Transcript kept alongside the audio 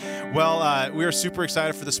Well, we are super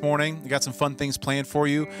excited for this morning. We got some fun things planned for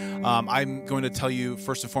you. I'm going to tell you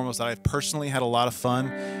first and foremost that I've personally had a lot of fun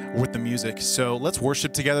with the music. So let's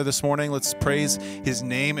worship together this morning. Let's praise his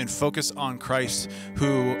name and focus on Christ,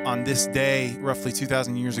 who on this day, roughly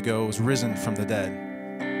 2,000 years ago, was risen from the dead.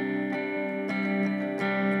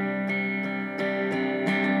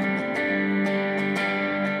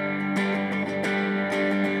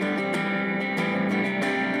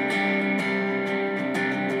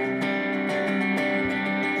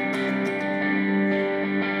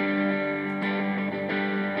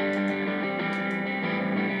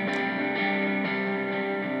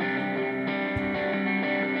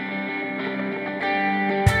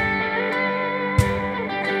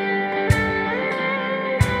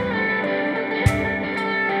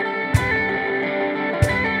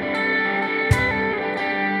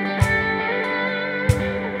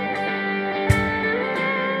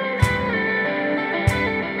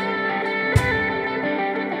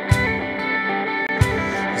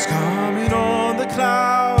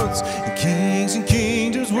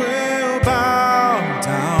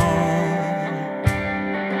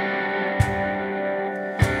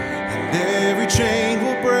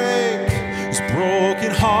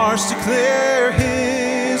 Declare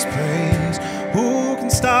his praise. Who can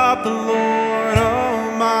stop the Lord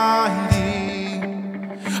Almighty?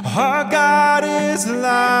 Our God is the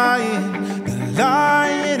Lion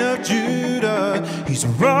of Judah. He's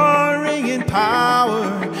roaring in power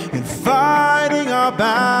and fighting our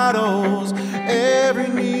battles. Every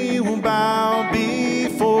knee will bow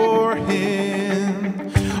before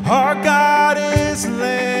him. Our God is the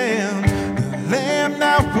Lamb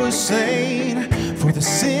that was slain for the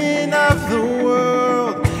sin of the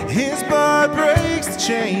world. His blood breaks the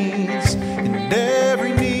chains, and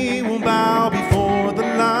every knee will bow before the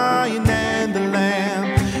Lion and the Lamb,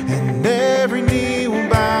 and every knee will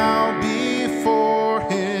bow before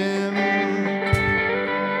him.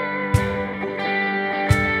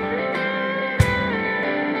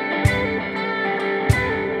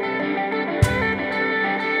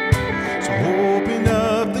 So open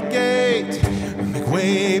up the gate, make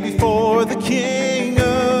way before the King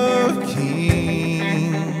of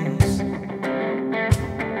Kings.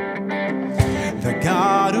 The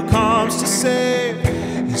God who comes to save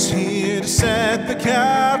is here to set the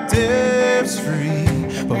captives free.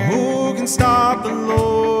 But who can stop the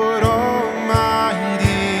Lord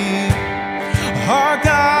Almighty? Our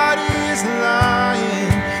God is the Lion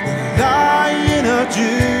of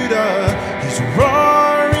Judah. He's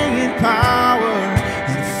roaring in power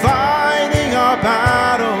and fighting our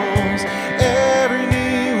battles. Every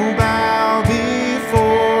knee will bow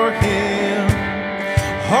before him.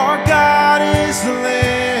 Our God is the Lamb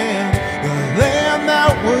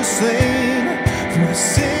that was slain for the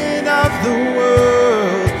sin of the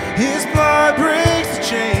world. His blood breaks the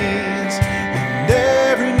chains, and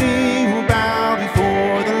every knee will bow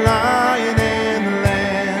before the Lion and the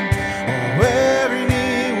Lamb. Oh, every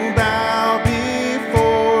knee will bow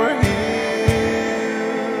before him.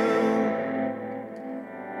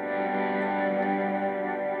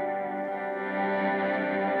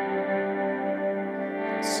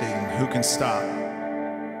 Sing, who can stop?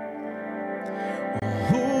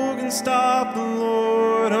 Who can stop the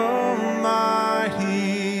Lord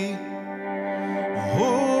Almighty?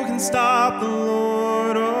 Who can stop the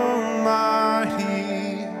Lord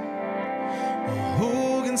Almighty?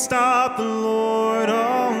 Who can stop the Lord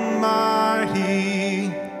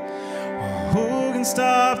Almighty? Who can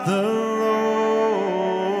stop the Lord?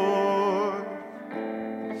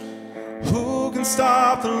 Who can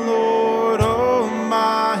stop the Lord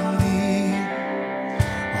Almighty?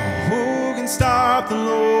 Who can stop the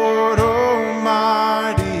Lord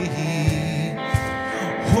Almighty?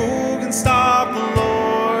 Who can stop the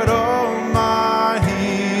Lord Almighty?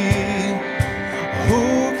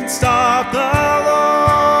 Who can stop the Lord?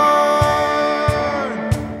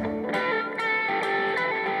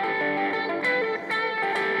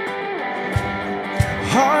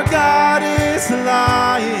 Our God is the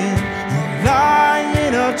Lion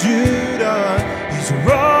of Judah. He's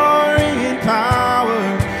roaring in power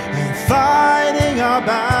and fighting our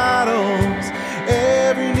battles.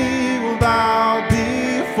 Every knee will bow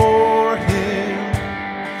before him.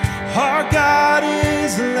 Our God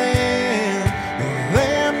is the Lamb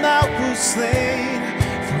that was slain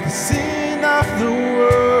for the sin of the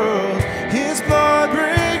world. His blood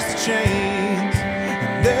breaks the chains,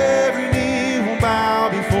 and every knee will bow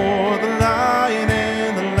before the Lion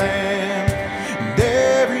and the Lamb.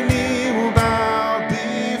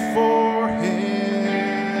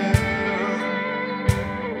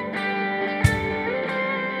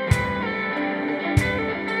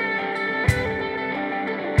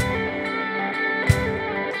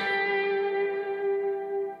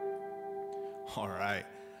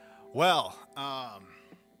 Well,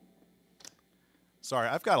 sorry,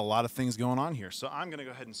 I've got a lot of things going on here, so I'm going to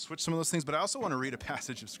go ahead and switch some of those things, but I also want to read a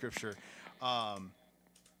passage of Scripture.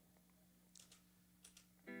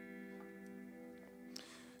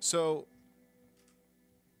 So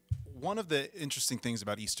one of the interesting things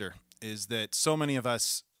about Easter is that so many of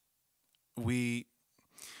us, we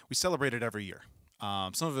celebrate it every year.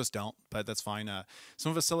 Some of us don't, but that's fine.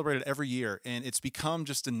 Some of us celebrate it every year, and it's become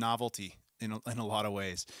just a novelty in a lot of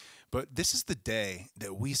ways. But this is the day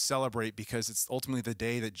that we celebrate because it's ultimately the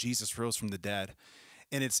day that Jesus rose from the dead.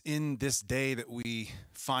 And it's in this day that we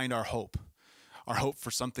find our hope for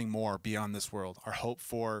something more beyond this world, our hope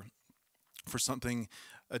for something,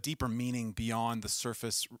 a deeper meaning beyond the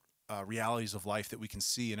surface realities of life that we can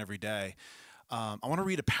see in every day. I want to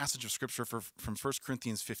read a passage of Scripture from 1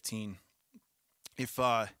 Corinthians 15.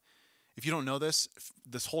 If you don't know this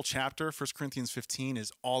whole chapter, 1 Corinthians 15,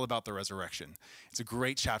 is all about the resurrection. It's a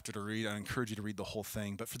great chapter to read. I encourage you to read the whole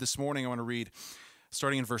thing. But for this morning, I want to read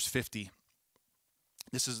starting in verse 50.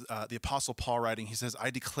 This is the Apostle Paul writing. He says,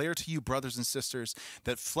 "I declare to you, brothers and sisters,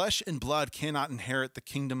 that flesh and blood cannot inherit the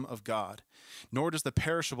kingdom of God, nor does the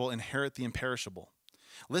perishable inherit the imperishable.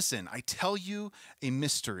 Listen, I tell you a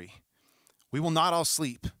mystery. We will not all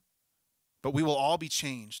sleep, but we will all be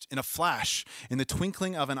changed in a flash, in the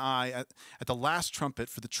twinkling of an eye, at the last trumpet,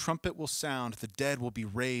 for the trumpet will sound, the dead will be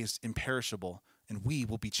raised imperishable, and we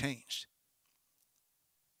will be changed.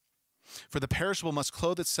 For the perishable must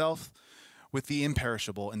clothe itself with the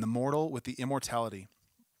imperishable, and the mortal with the immortality.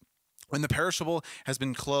 When the perishable has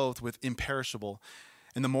been clothed with imperishable,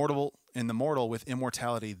 and the mortal with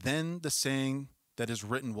immortality, then the saying that is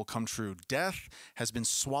written will come true. Death has been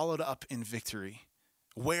swallowed up in victory.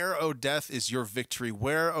 Where, O death, is your victory?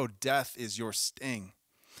 Where, O death, is your sting?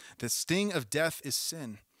 The sting of death is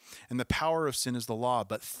sin, and the power of sin is the law.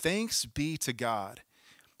 But thanks be to God,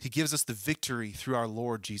 He gives us the victory through our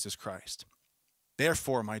Lord Jesus Christ.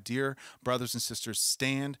 Therefore, my dear brothers and sisters,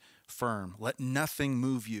 stand firm. Let nothing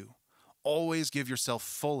move you. Always give yourself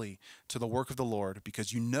fully to the work of the Lord,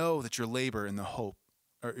 because you know that your labor in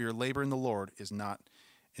the Lord is not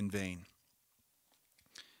in vain."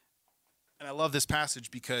 And I love this passage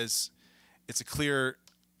because it's a clear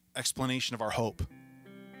explanation of our hope.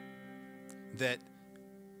 That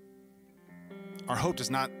our hope does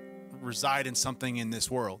not reside in something in this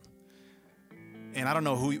world. And I don't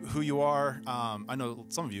know who you are. I know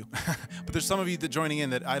some of you, but there's some of you that joining in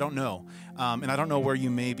that I don't know. And I don't know where you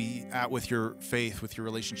may be at with your faith, with your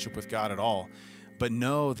relationship with God at all. But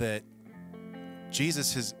know that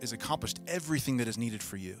Jesus has accomplished everything that is needed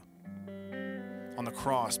for you on the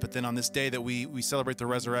cross. But then on this day that we celebrate the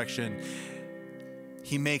resurrection,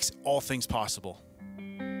 He makes all things possible.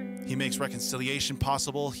 He makes reconciliation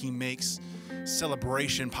possible. He makes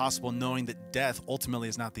celebration possible, knowing that death ultimately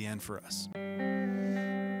is not the end for us.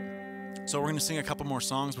 So we're going to sing a couple more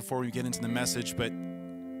songs before we get into the message. But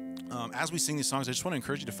as we sing these songs, I just want to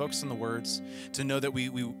encourage you to focus on the words, to know that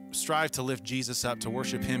we strive to lift Jesus up, to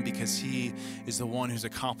worship Him, because He is the one who's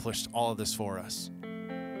accomplished all of this for us.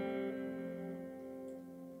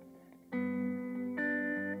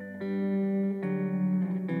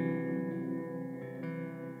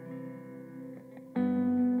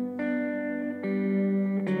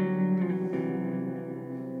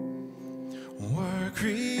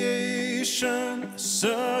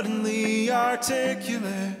 Suddenly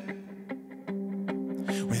articulate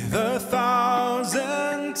with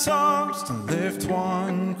 1,000 tongues to lift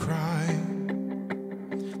one cry.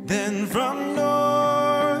 Then from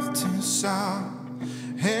north to south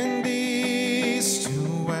and east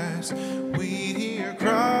to west, we hear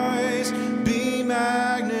Christ be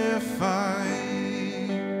magnified.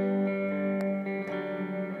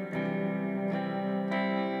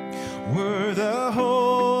 We're the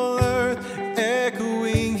whole earth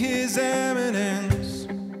echoing His eminence.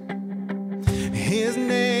 His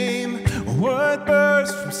name would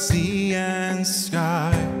burst from sea and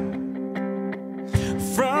sky.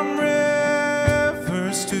 From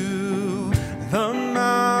rivers to the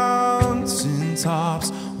mountain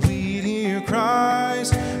tops, we hear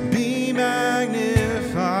Christ be magnified.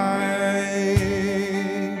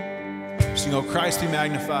 Sing, "Oh Christ be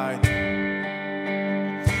magnified."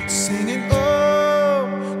 Singing,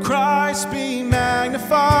 "Oh Christ be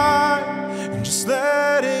magnified, and just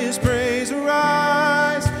let His praise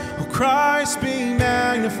arise. Oh Christ be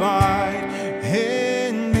magnified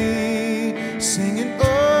in me." Singing,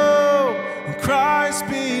 "Oh Christ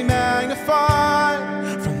be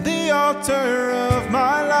magnified from the altar of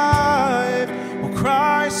my life. Oh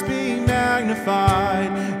Christ be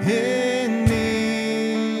magnified in me."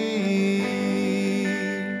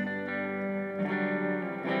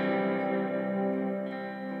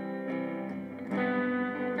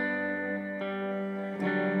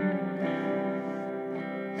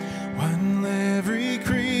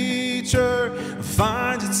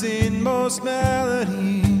 lost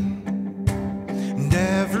melody, and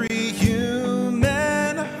every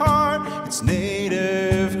human heart its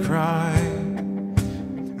native cry.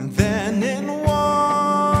 And then in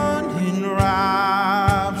one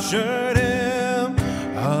enraptured hymn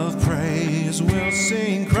of praise we'll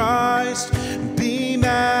sing, Christ be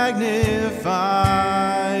magnified.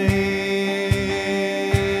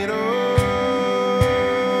 Oh,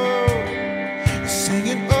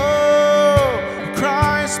 singing, oh,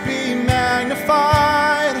 Christ be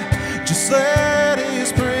magnified. Just let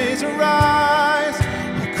his praise arise.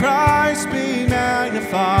 Oh, Christ be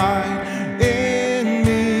magnified in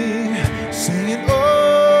me. Singing,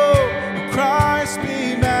 oh, Christ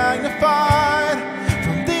be magnified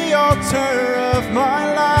from the altar of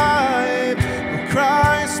my life. Oh,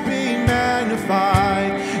 Christ be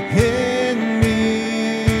magnified in me.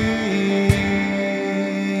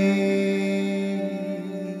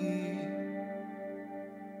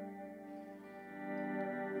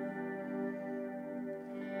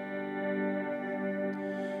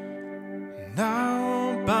 Now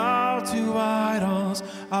I'll bow to idols,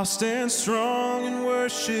 I'll stand strong and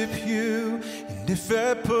worship you. And if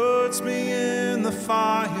it puts me in the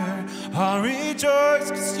fire, I'll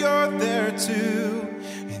rejoice 'cause you're there too.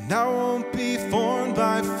 And I won't be formed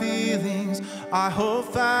by feelings, I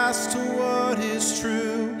hold fast to what is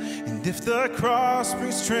true. And if the cross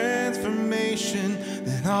brings transformation,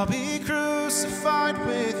 then I'll be crucified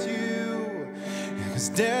with you. 'Cause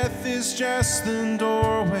death is just the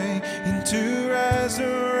doorway into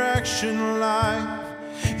resurrection life.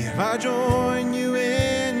 If I join you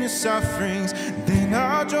in your sufferings, then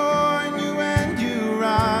I'll join you when you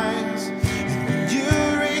rise. And when you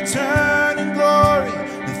return in glory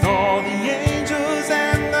with all the angels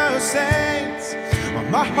and the saints, well,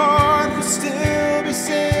 my heart will still be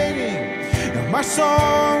singing, and my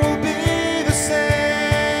song will be the same.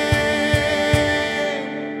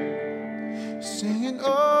 Singing,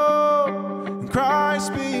 oh, Christ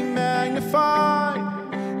be magnified.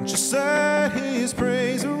 Just let his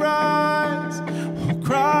praise arise. Oh,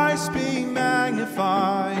 Christ be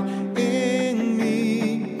magnified in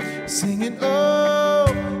me. Singing, oh,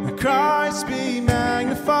 Christ be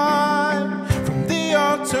magnified from the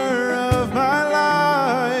altar of my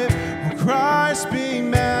life. Oh, Christ be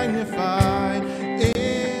magnified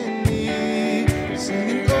in me.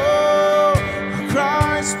 Singing, oh,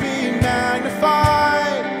 Christ be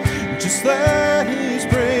magnified. Just let his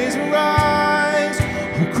praise arise.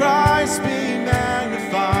 Oh, Christ be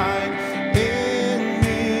magnified in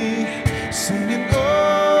me. Singing,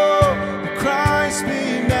 oh, Christ be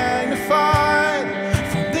magnified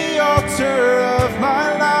from the altar of my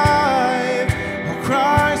life. Oh,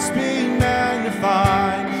 Christ be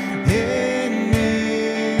magnified in me.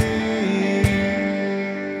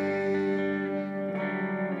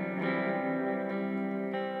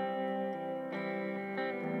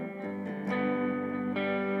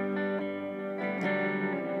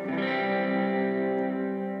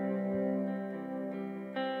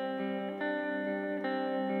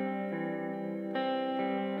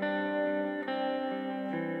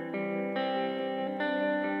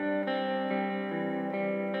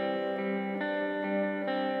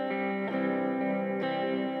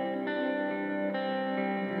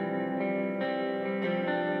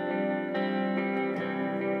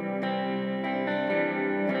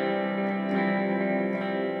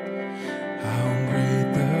 How great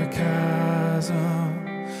the chasm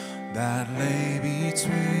that lay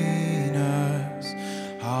between us,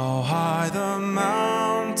 how high the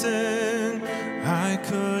mountain I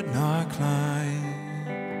could not climb.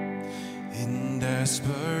 In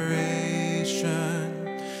desperation,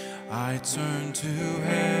 I turned to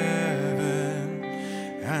heaven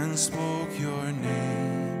and spoke your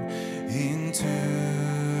name into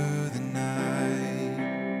the night.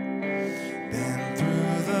 Then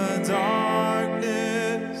through the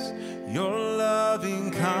darkness, your loving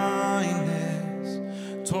kindness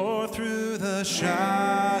tore through the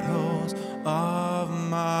shadows of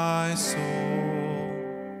my soul.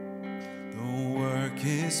 The work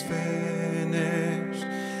is finished,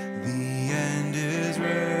 the end is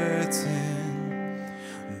written.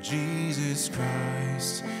 Jesus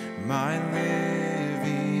Christ, my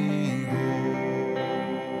living hope.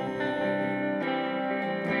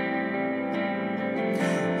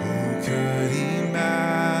 Who could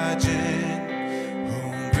imagine,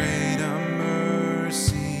 oh greater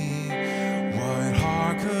mercy, what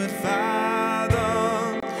heart could fathom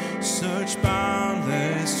such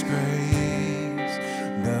boundless grace?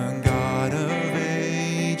 The God of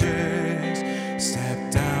ages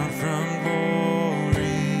stepped down from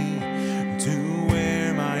glory to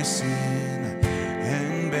where my sin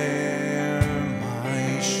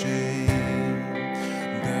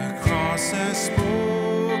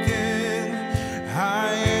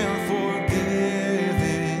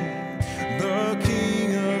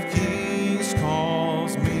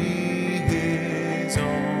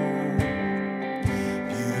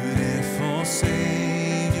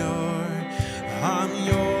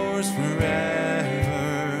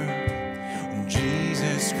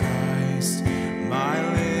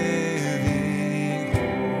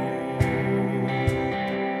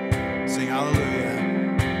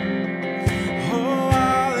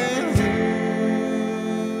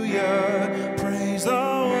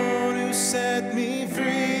set me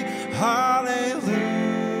free. Hallelujah.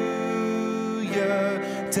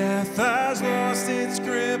 Death has lost its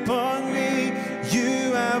grip on me.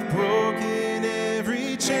 You have broken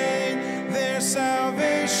every chain. There's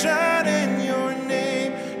salvation in your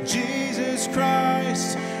name, Jesus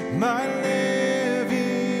Christ, my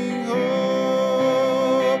living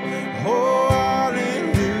hope. Oh,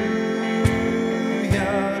 hallelujah.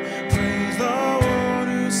 Praise the one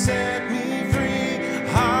who set me free.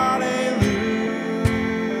 Hallelujah.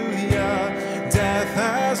 Death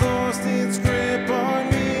has lost its grip on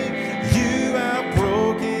me. You have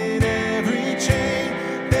broken every chain.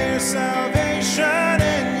 There's salvation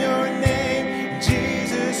in your name,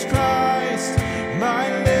 Jesus Christ, my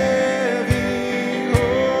living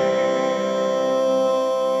hope.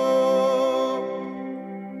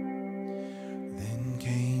 Then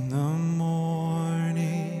came the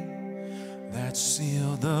morning that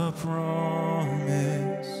sealed the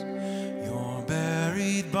promise. Your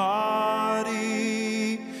buried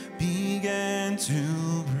body began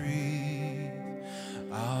to breathe.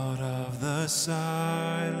 Out of the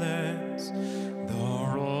silence, the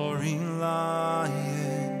roaring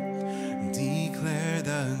lion declared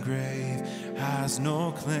the grave has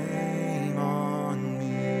no claim on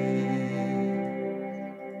me.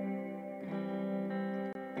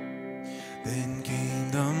 Then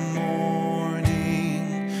came the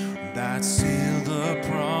morning that sealed the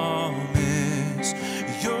promise.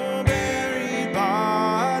 Your buried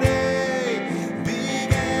body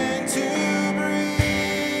began to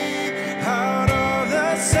breathe. Out of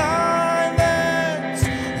the silence,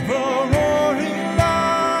 the roaring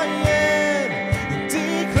lion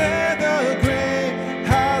declared the grave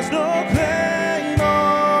has no claim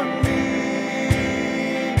on me.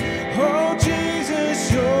 Oh,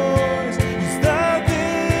 Jesus, yours is the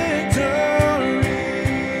victory.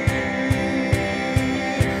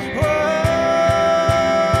 Oh,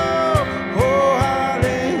 oh,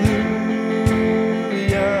 hallelujah.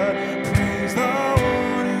 Praise the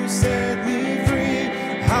one who set me free.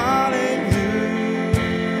 Hallelujah.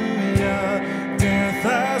 Death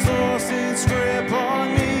has lost its grip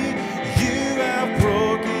on me. You have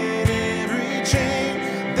broken every chain.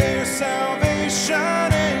 There's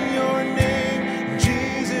salvation in your name,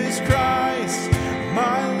 Jesus Christ,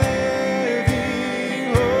 my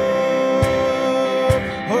living hope.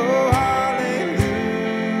 Oh, hallelujah.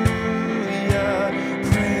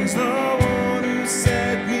 Praise the one who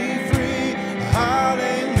set me free. Hallelujah.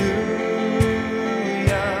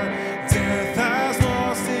 Death has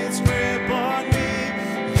lost its grip on me.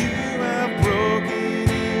 You have broken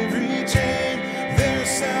every chain. There's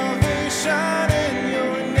salvation in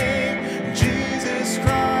your name, Jesus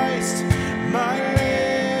Christ, my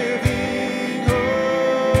living hope.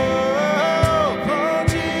 Oh,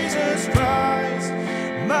 Jesus Christ,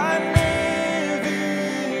 my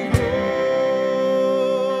living hope.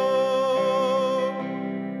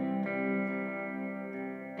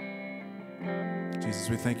 Jesus,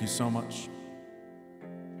 we thank you so much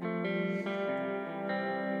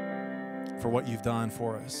for what you've done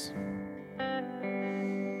for us.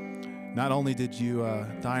 Not only did you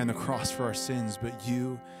die on the cross for our sins, but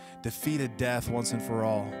you defeated death once and for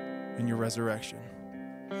all in your resurrection.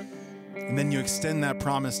 And then you extend that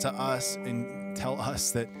promise to us and tell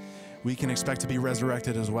us that we can expect to be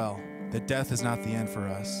resurrected as well, that death is not the end for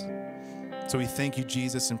us. So we thank you,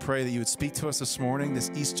 Jesus, and pray that you would speak to us this morning,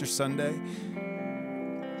 this Easter Sunday.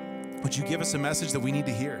 Would you give us a message that we need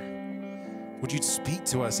to hear? Would you speak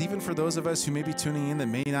to us, even for those of us who may be tuning in that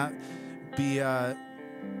may not be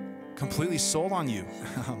completely sold on you,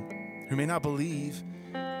 who may not believe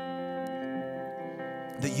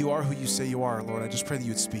that you are who you say you are, Lord. I just pray that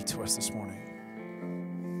you would speak to us this morning.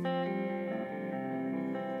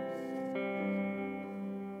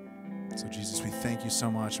 So Jesus, we thank you so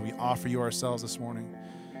much. We offer you ourselves this morning.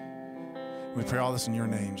 We pray all this in your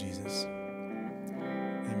name, Jesus.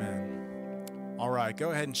 Amen. All right, go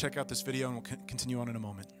ahead and check out this video and we'll continue on in a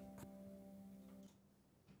moment.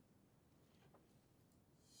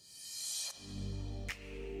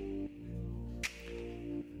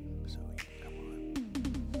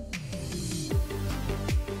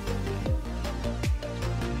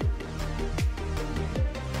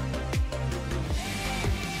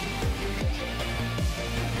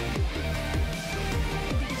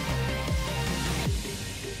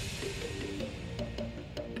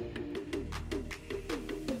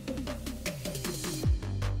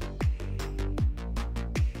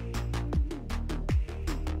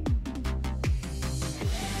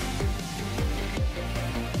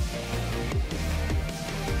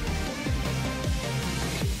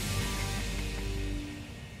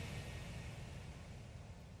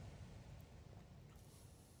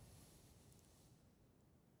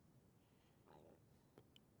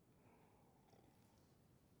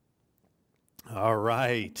 All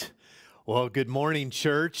right. Well, good morning,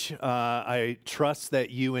 church. I trust that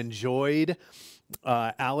you enjoyed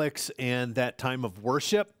Alex and that time of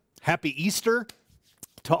worship. Happy Easter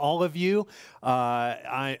to all of you.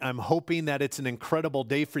 I'm hoping that it's an incredible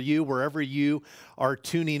day for you wherever you are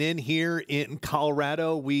tuning in. Here in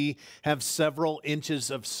Colorado, we have several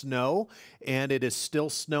inches of snow, and it is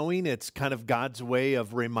still snowing. It's kind of God's way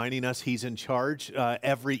of reminding us He's in charge.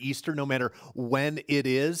 Every Easter, no matter when it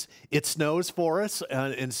is, it snows for us,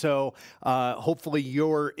 and so hopefully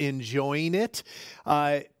you're enjoying it.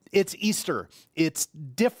 It's Easter. It's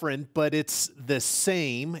different, but it's the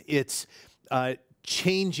same. It's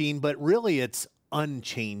changing, but really it's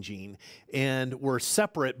unchanging. And we're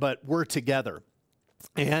separate, but we're together.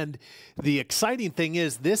 And the exciting thing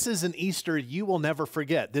is, this is an Easter you will never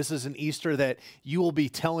forget. This is an Easter that you will be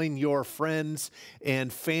telling your friends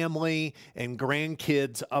and family and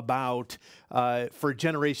grandkids about for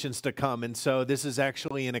generations to come. And so this is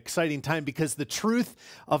actually an exciting time because the truth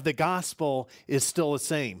of the gospel is still the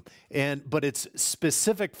same. But it's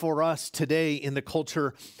specific for us today in the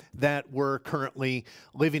culture that we're currently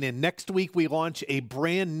living in. Next week, we launch a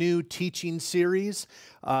brand new teaching series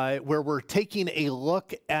where we're taking a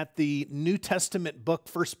look at the New Testament book,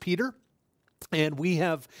 1 Peter. And we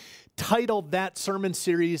have titled that sermon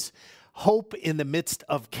series, Hope in the Midst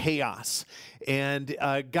of Chaos. And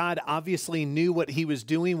God obviously knew what He was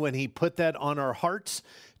doing when He put that on our hearts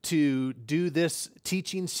to do this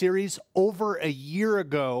teaching series. Over a year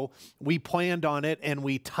ago, we planned on it and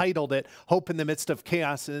we titled it Hope in the Midst of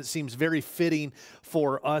Chaos, and it seems very fitting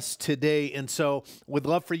for us today. And so we'd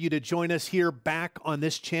love for you to join us here back on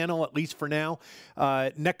this channel, at least for now,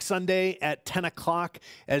 next Sunday at 10 o'clock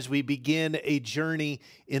as we begin a journey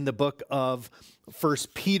in the book of 1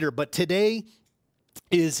 Peter. But today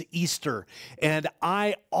is Easter, and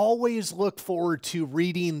I always look forward to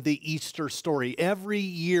reading the Easter story. Every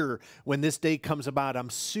year when this day comes about, I'm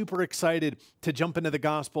super excited to jump into the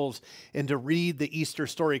Gospels and to read the Easter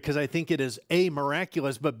story because I think it is A,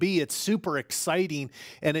 miraculous, but B, it's super exciting,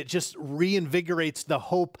 and it just reinvigorates the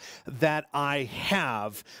hope that I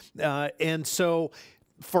have. And so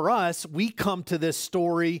for us, we come to this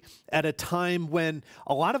story at a time when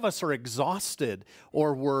a lot of us are exhausted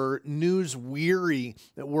or we're news weary.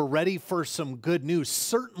 We're ready for some good news,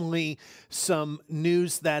 certainly some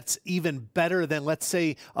news that's even better than, let's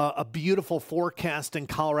say, a beautiful forecast in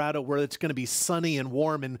Colorado where it's going to be sunny and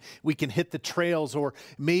warm and we can hit the trails, or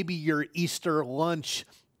maybe your Easter lunch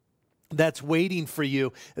that's waiting for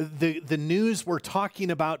you. The news we're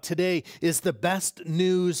talking about today is the best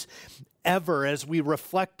news ever as we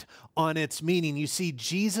reflect on its meaning. You see,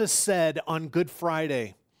 Jesus said on Good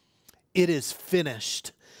Friday, "It is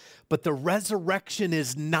finished." But the resurrection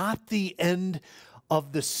is not the end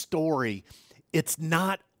of the story. It's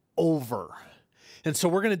not over. And so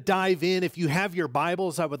we're going to dive in. If you have your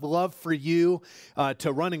Bibles, I would love for you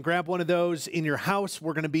to run and grab one of those in your house.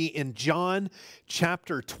 We're going to be in John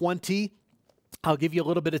chapter 20. I'll give you a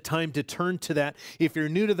little bit of time to turn to that. If you're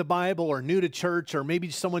new to the Bible or new to church, or maybe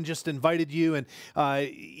someone just invited you and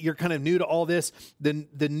you're kind of new to all this, then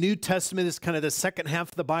the New Testament is kind of the second half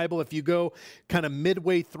of the Bible. If you go kind of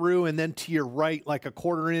midway through and then to your right, like a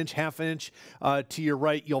quarter inch, half inch to your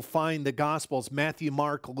right, you'll find the Gospels: Matthew,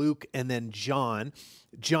 Mark, Luke, and then John.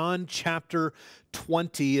 John chapter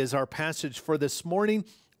 20 is our passage for this morning.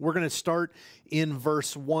 We're going to start in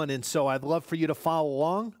verse 1, and so I'd love for you to follow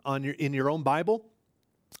along in your own Bible,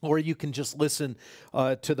 or you can just listen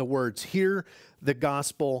to the words. Hear the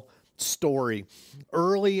gospel story.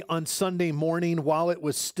 Early on Sunday morning, while it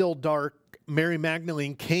was still dark, Mary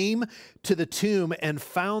Magdalene came to the tomb and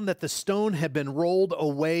found that the stone had been rolled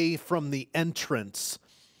away from the entrance.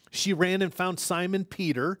 She ran and found Simon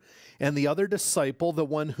Peter and the other disciple, the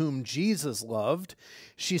one whom Jesus loved.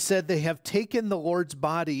 She said, "They have taken the Lord's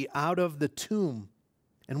body out of the tomb,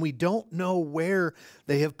 and we don't know where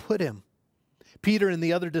they have put him." Peter and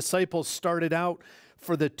the other disciple started out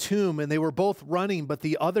for the tomb, and they were both running, but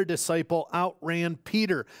the other disciple outran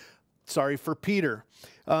Peter.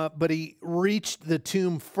 But he reached the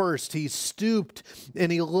tomb first. He stooped,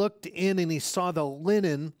 and he looked in, and he saw the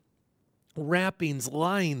linen wrappings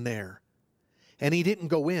lying there, and he didn't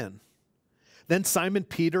go in. Then Simon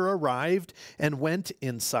Peter arrived and went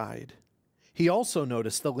inside. He also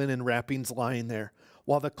noticed the linen wrappings lying there,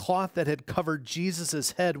 while the cloth that had covered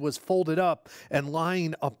Jesus' head was folded up and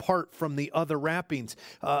lying apart from the other wrappings.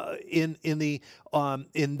 In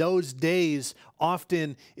those days,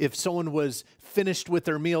 often if someone was finished with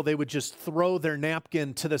their meal, they would just throw their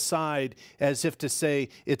napkin to the side as if to say,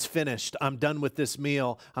 it's finished. I'm done with this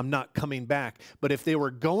meal. I'm not coming back. But if they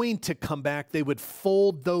were going to come back, they would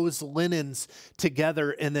fold those linens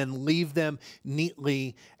together and then leave them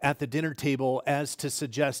neatly at the dinner table as to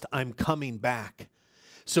suggest, I'm coming back.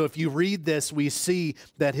 So if you read this, we see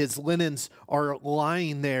that his linens are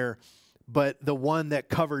lying there, but the one that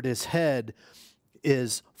covered his head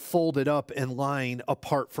is folded up and lying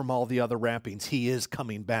apart from all the other wrappings. He is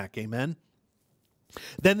coming back. Amen.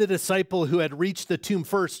 Then the disciple who had reached the tomb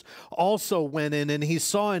first also went in, and he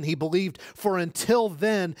saw and he believed, for until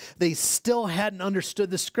then they still hadn't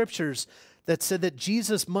understood the scriptures that said that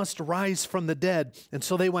Jesus must rise from the dead. And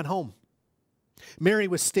so they went home. Mary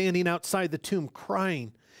was standing outside the tomb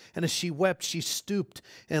crying, and as she wept, she stooped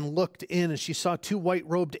and looked in, and she saw two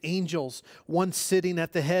white-robed angels, one sitting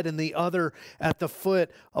at the head and the other at the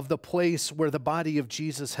foot of the place where the body of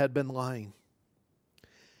Jesus had been lying.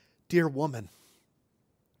 Dear woman,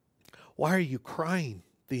 why are you crying?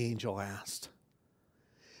 The angel asked.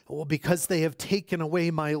 Well, because they have taken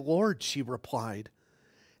away my Lord, she replied,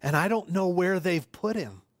 and I don't know where they've put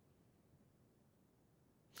him.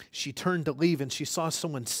 She turned to leave, and she saw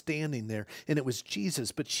someone standing there, and it was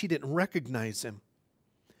Jesus, but she didn't recognize him.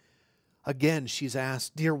 Again, she's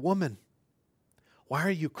asked, Dear woman, why are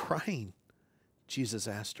you crying? Jesus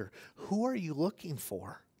asked her, Who are you looking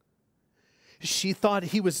for? She thought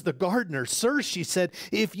he was the gardener. Sir, she said,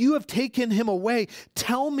 if you have taken him away,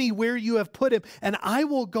 tell me where you have put him, and I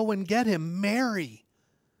will go and get him. Mary.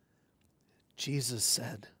 Jesus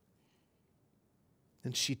said.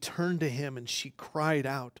 And she turned to him and she cried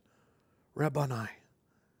out, Rabboni,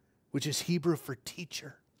 which is Hebrew for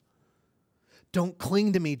teacher. Don't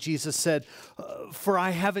cling to me, Jesus said, for I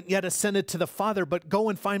haven't yet ascended to the Father, but go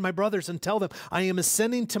and find my brothers and tell them, I am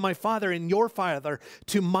ascending to my Father and your Father,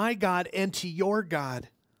 to my God and to your God.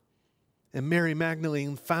 And Mary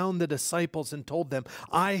Magdalene found the disciples and told them,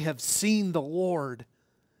 I have seen the Lord.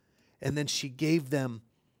 And then she gave them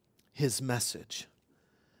his message.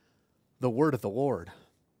 The word of the Lord.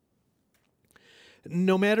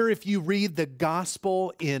 No matter if you read the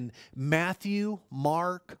gospel in Matthew,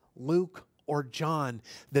 Mark, Luke, or John,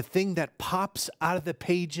 the thing that pops out of the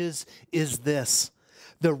pages is this.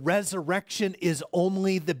 The resurrection is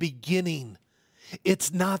only the beginning.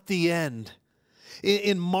 It's not the end.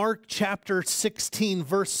 In Mark chapter 16,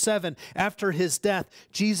 verse 7, after his death,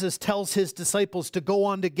 Jesus tells his disciples to go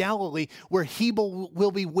on to Galilee, where he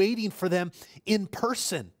will be waiting for them in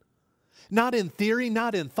person. Not in theory,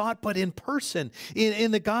 not in thought, but in person.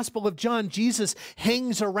 In the Gospel of John, Jesus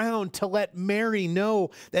hangs around to let Mary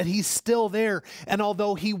know that he's still there. And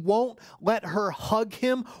although he won't let her hug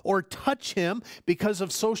him or touch him because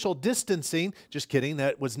of social distancing, just kidding,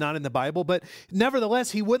 that was not in the Bible, but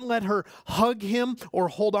nevertheless, he wouldn't let her hug him or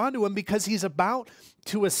hold on to him because he's about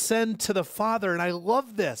to ascend to the Father. And I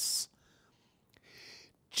love this.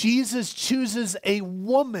 Jesus chooses a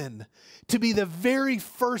woman to be the very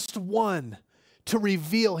first one to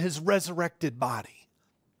reveal his resurrected body.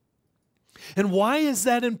 And why is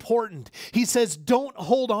that important? He says, don't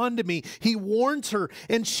hold on to me. He warns her,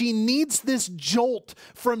 and she needs this jolt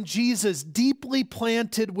from Jesus deeply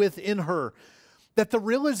planted within her, that the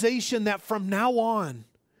realization that from now on,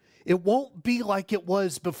 it won't be like it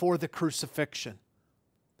was before the crucifixion.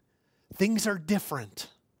 Things are different.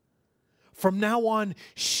 From now on,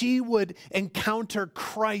 she would encounter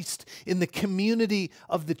Christ in the community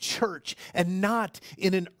of the church and not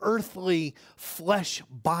in an earthly flesh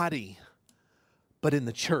body, but in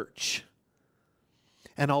the church.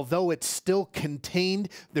 And although it still contained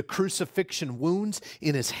the crucifixion wounds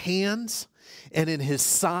in his hands and in his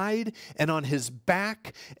side and on his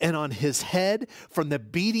back and on his head from the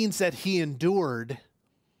beatings that he endured,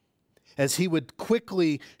 as he would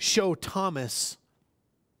quickly show Thomas,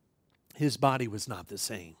 his body was not the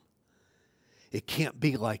same. It can't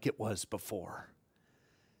be like it was before.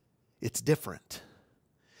 It's different.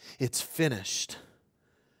 It's finished.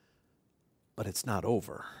 But it's not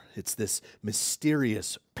over. It's this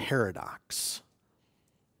mysterious paradox.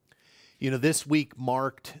 You know, this week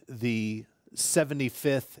marked the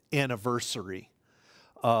 75th anniversary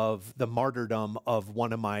of the martyrdom of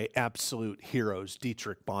one of my absolute heroes,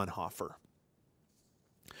 Dietrich Bonhoeffer.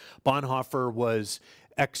 Bonhoeffer was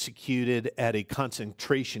executed at a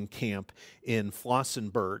concentration camp in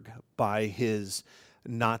Flossenburg by his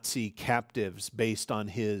Nazi captives based on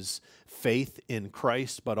his faith in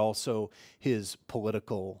Christ, but also his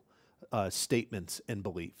political statements and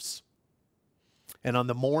beliefs. And on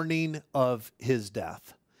the morning of his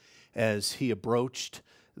death, as he approached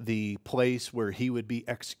the place where he would be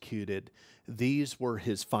executed, these were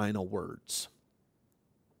his final words.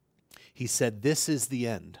 He said, "This is the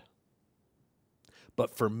end,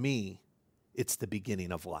 but for me, it's the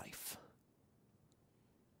beginning of life."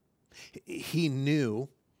 He knew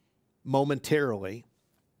momentarily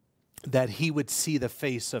that he would see the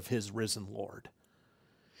face of his risen Lord,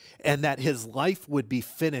 and that his life would be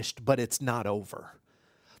finished, but it's not over,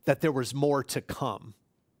 that there was more to come,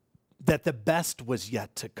 that the best was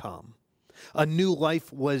yet to come. A new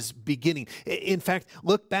life was beginning. In fact,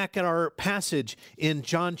 look back at our passage in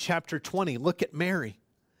John chapter 20. Look at Mary.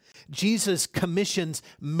 Jesus commissions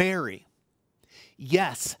Mary.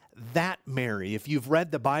 Yes, that Mary. If you've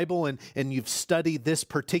read the Bible and you've studied this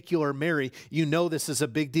particular Mary, you know this is a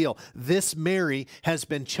big deal. This Mary has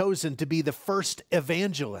been chosen to be the first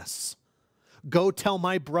evangelist. Go tell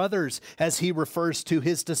my brothers, as he refers to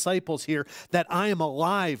his disciples here, that I am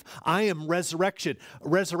alive. I am resurrected.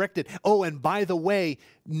 Oh, and by the way,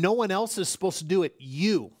 no one else is supposed to do it.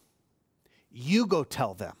 You go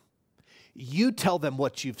tell them. You tell them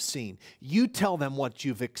what you've seen. You tell them what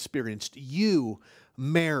you've experienced. You,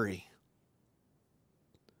 Mary,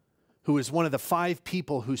 who is one of the 5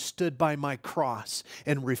 people who stood by my cross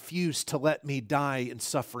and refused to let me die in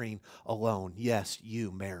suffering alone. Yes,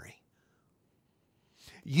 you, Mary.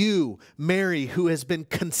 You, Mary, who has been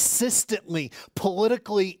consistently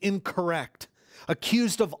politically incorrect,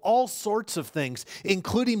 accused of all sorts of things,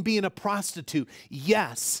 including being a prostitute.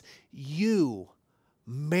 Yes, you,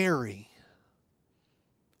 Mary,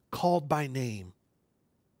 called by name.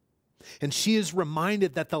 And she is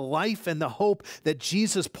reminded that the life and the hope that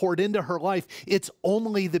Jesus poured into her life, it's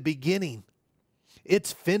only the beginning.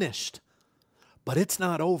 It's finished, but it's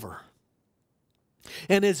not over.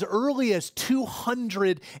 And as early as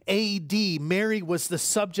 200 AD, Mary was the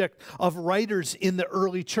subject of writers in the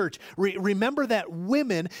early church. Remember that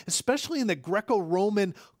women, especially in the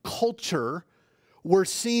Greco-Roman culture, were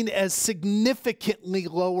seen as significantly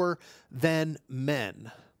lower than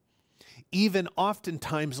men, even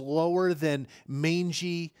oftentimes lower than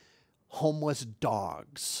mangy, homeless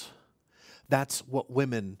dogs. That's what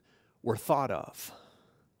women were thought of.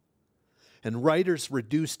 And writers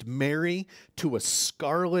reduced Mary to a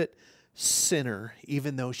scarlet sinner,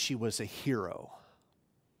 even though she was a hero.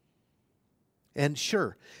 And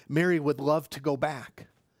sure, Mary would love to go back.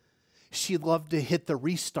 She'd love to hit the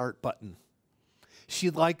restart button.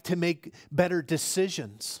 She'd like to make better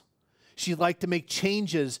decisions. She'd like to make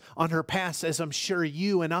changes on her past, as I'm sure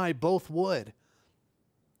you and I both would.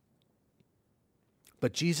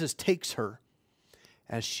 But Jesus takes her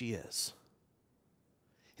as she is.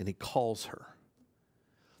 And he calls her.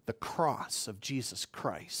 The cross of Jesus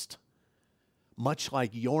Christ, much like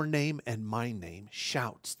your name and my name,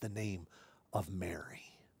 shouts the name of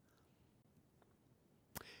Mary.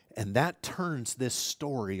 And that turns this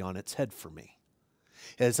story on its head for me.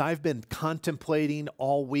 As I've been contemplating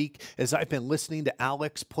all week, as I've been listening to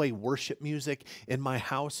Alex play worship music in my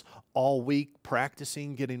house all week,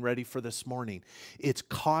 practicing, getting ready for this morning, it's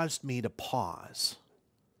caused me to pause.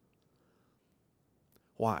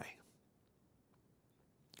 Why?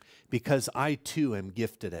 Because I too am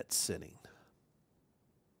gifted at sinning.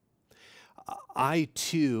 I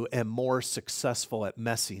too am more successful at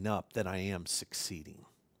messing up than I am succeeding.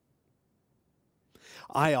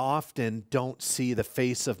 I often don't see the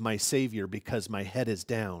face of my Savior because my head is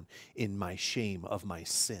down in my shame of my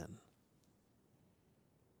sin,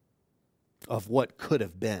 of what could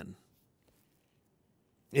have been.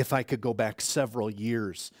 If I could go back several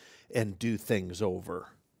years and do things over,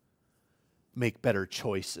 make better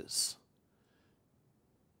choices,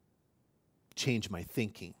 change my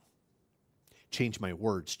thinking, change my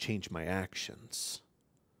words, change my actions.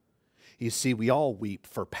 You see, we all weep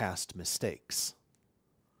for past mistakes,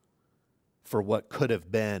 for what could have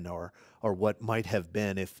been or what might have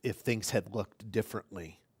been if things had looked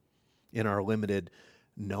differently in our limited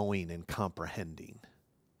knowing and comprehending.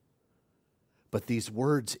 But these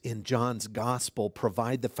words in John's gospel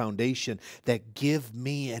provide the foundation that give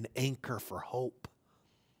me an anchor for hope.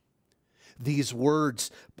 These words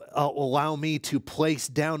allow me to place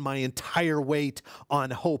down my entire weight on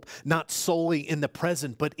hope, not solely in the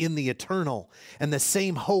present, but in the eternal. And the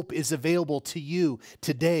same hope is available to you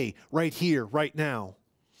today, right here, right now.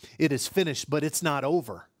 It is finished, but it's not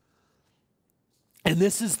over. And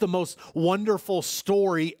this is the most wonderful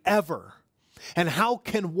story ever. And how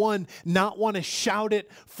can one not want to shout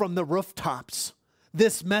it from the rooftops?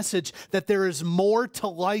 This message that there is more to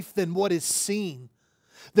life than what is seen.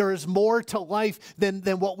 There is more to life than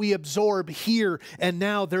what we absorb here and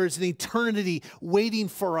now. There is an eternity waiting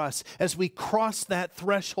for us as we cross that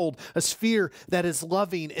threshold, a sphere that is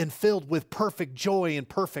loving and filled with perfect joy and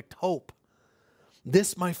perfect hope.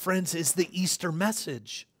 This, my friends, is the Easter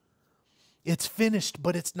message. It's finished,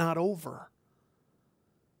 but it's not over.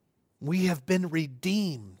 We have been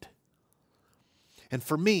redeemed. And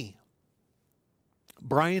for me,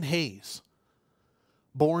 Brian Hayes,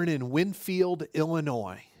 born in Winfield,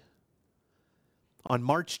 Illinois, on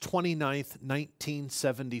March 29th,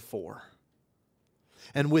 1974.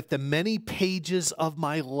 And with the many pages of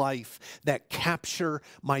my life that capture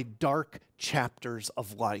my dark chapters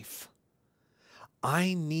of life,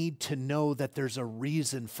 I need to know that there's a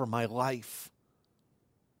reason for my life.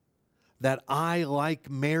 That I,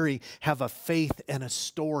 like Mary, have a faith and a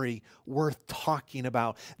story worth talking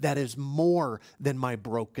about that is more than my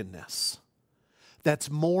brokenness.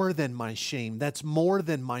 That's more than my shame. That's more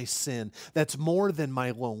than my sin. That's more than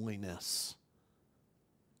my loneliness.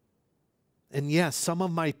 And yes, some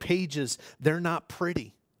of my pages, they're not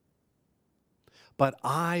pretty. But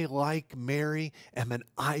I, like Mary, am an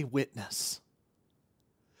eyewitness.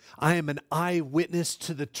 I am an eyewitness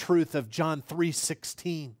to the truth of John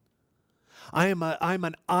 3:16. I'm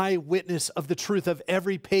an eyewitness of the truth of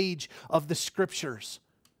every page of the Scriptures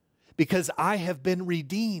because I have been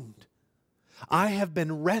redeemed. I have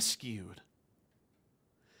been rescued.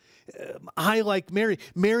 I, like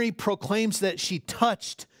Mary proclaims that she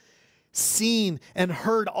touched, seen, and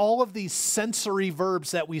heard all of these sensory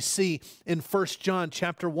verbs that we see in 1 John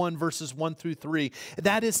chapter 1, verses 1 through 3.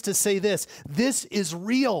 That is to say this is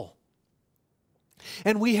real.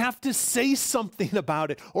 And we have to say something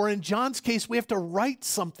about it. Or in John's case, we have to write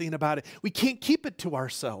something about it. We can't keep it to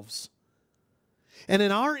ourselves. And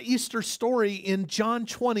in our Easter story in John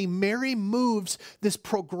 20, Mary moves this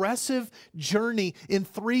progressive journey in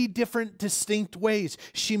three different distinct ways.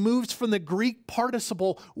 She moves from the Greek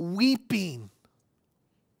participle weeping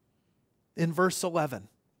in verse 11.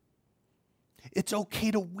 It's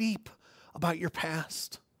okay to weep about your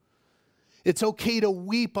past. It's okay to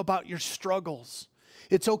weep about your struggles.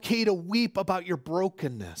 It's okay to weep about your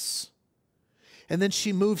brokenness. And then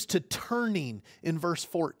she moves to turning in verse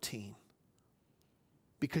 14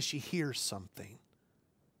 because she hears something.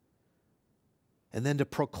 And then to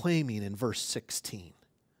proclaiming in verse 16.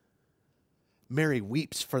 Mary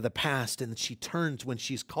weeps for the past, and she turns when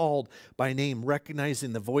she's called by name,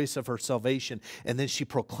 recognizing the voice of her salvation. And then she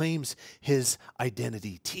proclaims his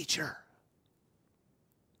identity, teacher.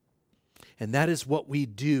 And that is what we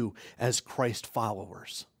do as Christ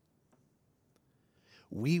followers.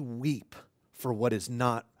 We weep for what is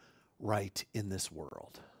not right in this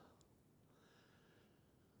world.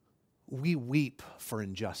 We weep for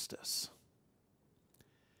injustice.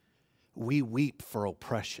 We weep for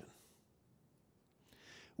oppression.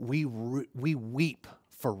 We weep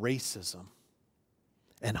for racism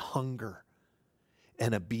and hunger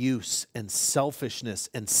and abuse and selfishness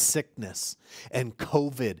and sickness and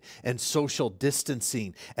COVID and social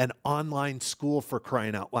distancing and online school, for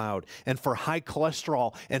crying out loud, and for high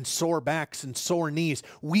cholesterol and sore backs and sore knees.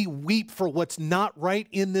 We weep for what's not right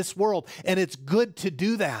in this world, and it's good to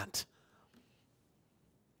do that.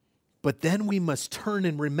 But then we must turn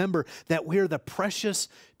and remember that we are the precious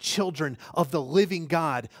children of the living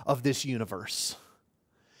God of this universe.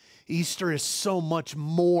 Easter is so much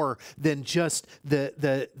more than just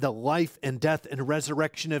the life and death and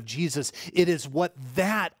resurrection of Jesus. It is what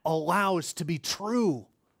that allows to be true.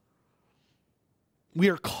 We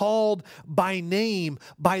are called by name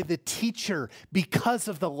by the teacher because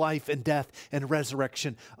of the life and death and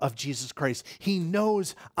resurrection of Jesus Christ. He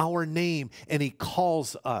knows our name and he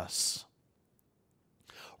calls us.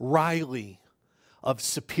 Riley of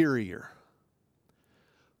Superior,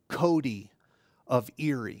 Cody of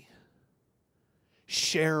Erie,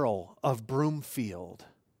 Cheryl of Broomfield,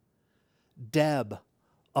 Deb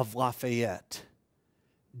of Lafayette,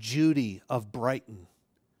 Judy of Brighton,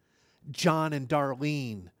 John and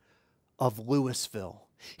Darlene of Louisville.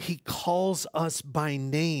 He calls us by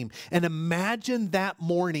name. And imagine that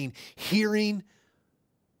morning hearing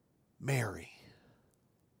Mary.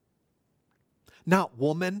 Not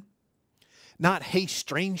woman, not hey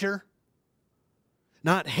stranger,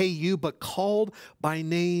 not hey you, but called by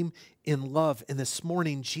name in love. And this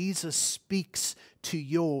morning, Jesus speaks to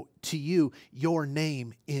you your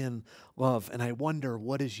name in love. And I wonder,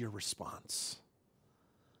 what is your response?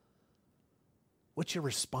 What's your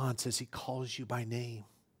response as he calls you by name?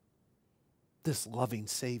 This loving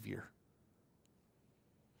Savior.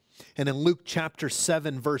 And in Luke chapter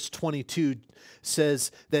 7, verse 22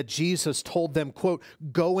 says that Jesus told them, quote,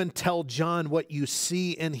 "Go and tell John what you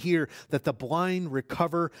see and hear, that the blind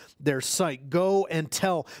recover their sight. Go and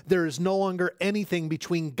tell there is no longer anything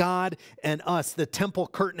between God and us. The temple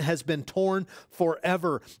curtain has been torn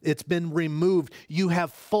forever. It's been removed. You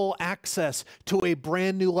have full access to a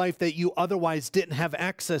brand new life that you otherwise didn't have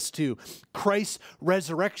access to." Christ's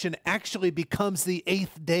resurrection actually becomes the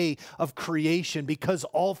 8th day of creation because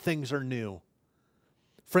all things are new.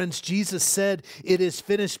 Friends, Jesus said, "It is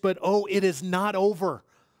finished," but oh, it is not over.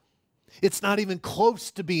 It's not even close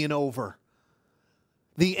to being over.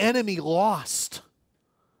 The enemy lost.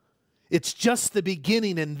 It's just the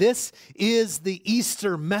beginning, and this is the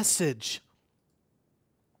Easter message.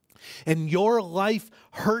 And your life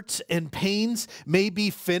hurts and pains may be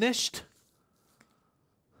finished,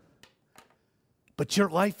 but your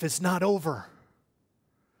life is not over.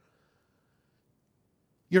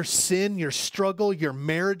 Your sin, your struggle, your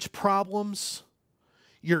marriage problems,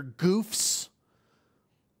 your goofs,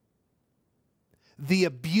 the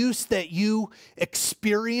abuse that you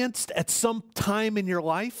experienced at some time in your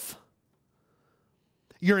life,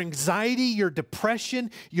 your anxiety, your depression,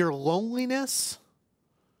 your loneliness,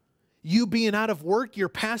 you being out of work, your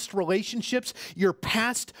past relationships, your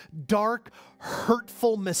past dark,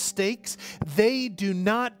 hurtful mistakes, they do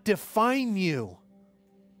not define you.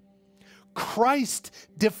 Christ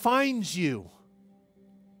defines you.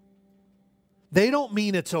 They don't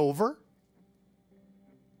mean it's over.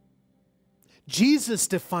 Jesus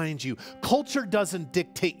defines you. Culture doesn't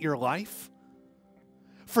dictate your life.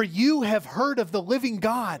 For you have heard of the living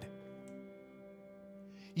God.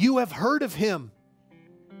 You have heard of Him.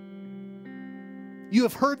 You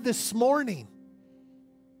have heard this morning.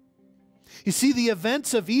 You see, the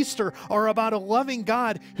events of Easter are about a loving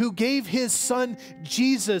God who gave His Son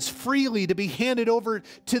Jesus freely to be handed over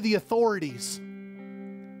to the authorities,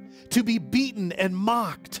 to be beaten and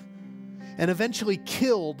mocked, and eventually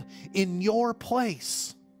killed in your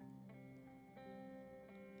place.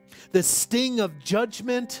 The sting of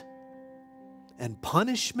judgment and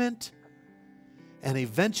punishment and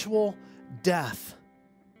eventual death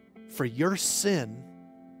for your sin,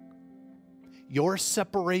 your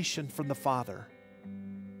separation from the Father,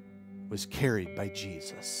 was carried by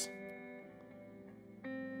Jesus.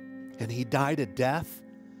 And He died a death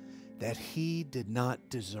that He did not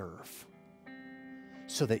deserve,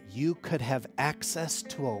 so that you could have access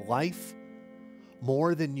to a life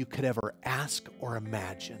more than you could ever ask or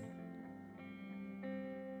imagine.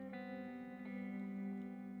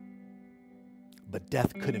 But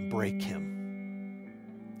death couldn't break Him.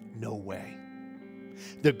 No way.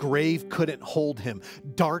 The grave couldn't hold Him.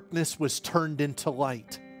 Darkness was turned into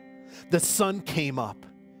light. The sun came up.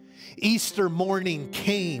 Easter morning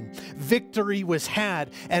came. Victory was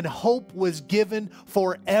had, and hope was given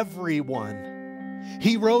for everyone.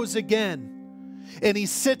 He rose again, and He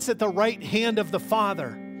sits at the right hand of the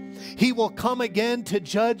Father. He will come again to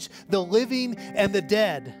judge the living and the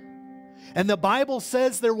dead. And the Bible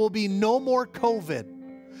says there will be no more COVID.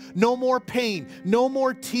 No more pain, no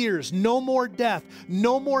more tears, no more death,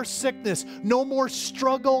 no more sickness, no more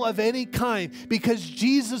struggle of any kind, because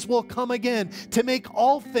Jesus will come again to make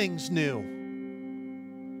all things new.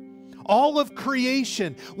 All of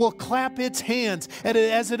creation will clap its hands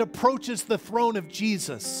as it approaches the throne of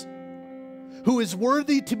Jesus, who is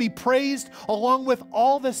worthy to be praised along with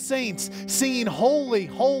all the saints, singing, "Holy,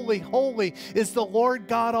 holy, holy is the Lord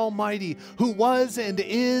God Almighty, who was and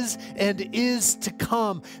is to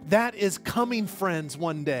come." That is coming, friends,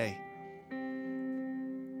 one day.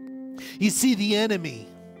 You see, the enemy,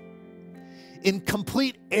 in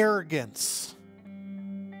complete arrogance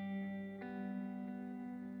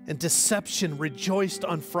and deception, rejoiced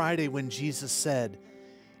on Friday when Jesus said,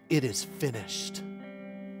 "It is finished."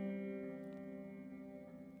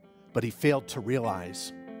 But he failed to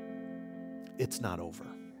realize it's not over.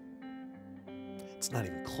 It's not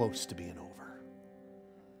even close to being over.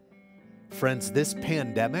 Friends, this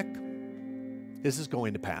pandemic, this is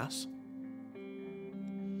going to pass.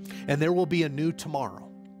 And there will be a new tomorrow.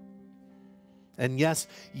 And yes,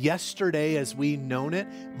 yesterday as we known it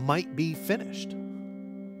might be finished.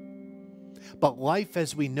 But life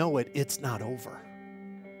as we know it, it's not over.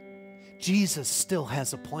 Jesus still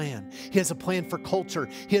has a plan. He has a plan for culture.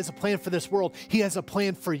 He has a plan for this world. He has a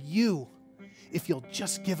plan for you if you'll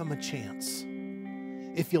just give Him a chance.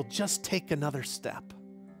 If you'll just take another step.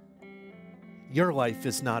 Your life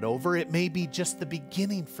is not over. It may be just the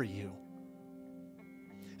beginning for you.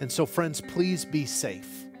 And so, friends, please be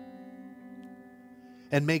safe.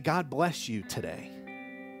 And may God bless you today.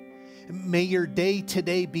 May your day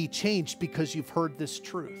today be changed because you've heard this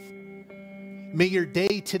truth. May your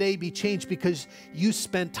day today be changed because you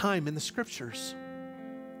spent time in the Scriptures.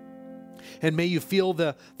 And may you feel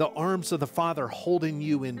the arms of the Father holding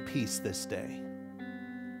you in peace this day.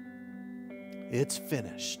 It's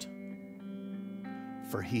finished,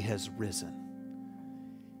 for He has risen.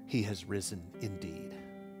 He has risen indeed.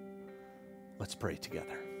 Let's pray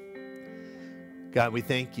together. God, we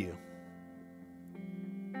thank you.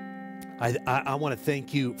 I want to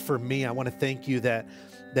thank you for me. I want to thank you that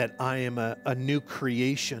I am a new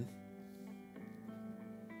creation,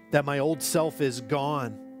 that my old self is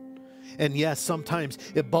gone. And yes, sometimes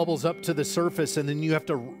it bubbles up to the surface and then you have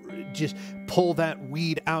to just pull that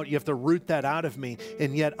weed out. You have to root that out of me.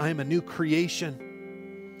 And yet I'm a new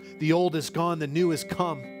creation. The old is gone, the new has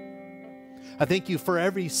come. I thank you for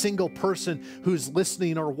every single person who's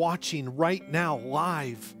listening or watching right now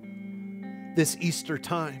live this Easter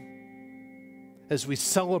time. As we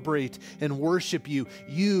celebrate and worship you,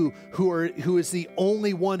 you who is the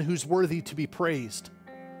only one who's worthy to be praised.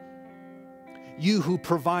 You who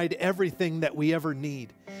provide everything that we ever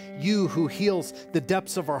need. You who heals the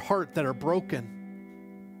depths of our heart that are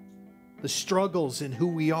broken. The struggles in who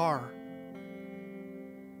we are.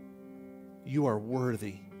 You are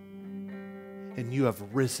worthy. And you have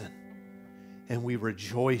risen. And we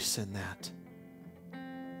rejoice in that.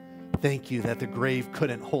 Thank you that the grave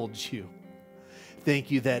couldn't hold you.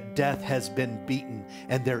 Thank you that death has been beaten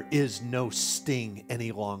and there is no sting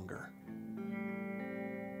any longer.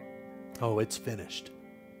 Oh, it's finished,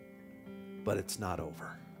 but it's not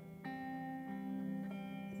over.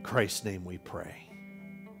 In Christ's name we pray.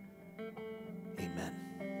 Amen.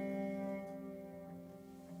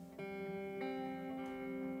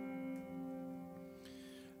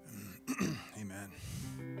 Amen.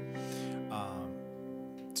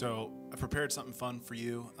 So I prepared something fun for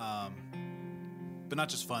you, but not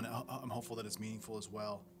just fun. I'm hopeful that it's meaningful as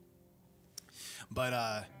well. But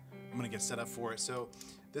I'm going to get set up for it. So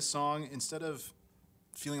this song, instead of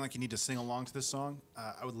feeling like you need to sing along to this song,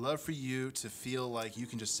 I would love for you to feel like you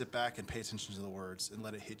can just sit back and pay attention to the words and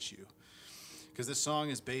let it hit you. Because this song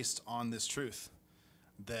is based on this truth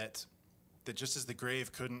that just as the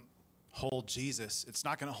grave couldn't hold Jesus, it's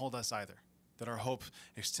not going to hold us either. That our hope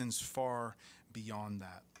extends far beyond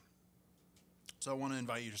that. So I want to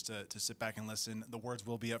invite you just to sit back and listen. The words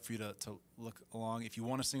will be up for you to look along. If you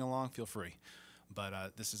want to sing along, feel free.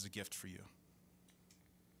 But this is a gift for you.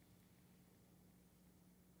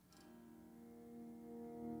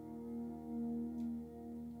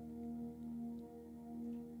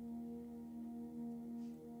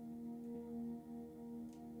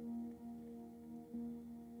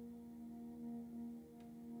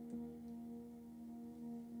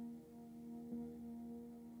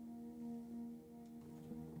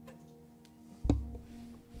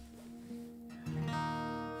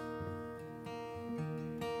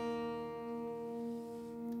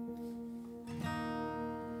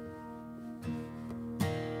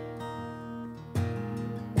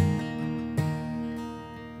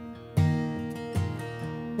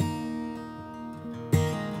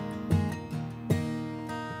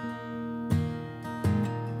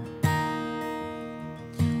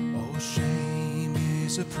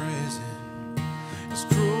 A prison as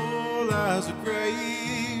cruel as a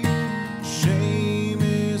grave. Shame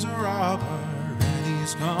is a robber, and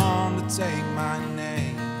he's come to take my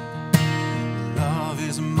name. Love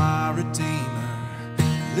is my redeemer,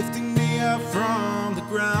 lifting me up from the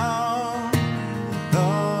ground.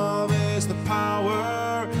 Love is the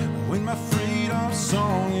power when my freedom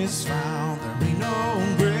song is found. There ain't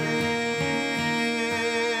no grave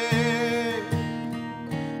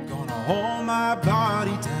gonna hold my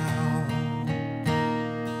body down.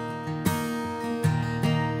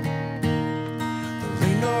 There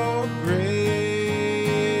ain't no grave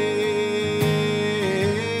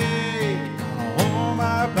gonna hold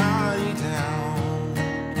my body down.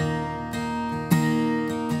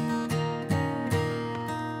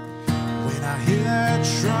 When I hear that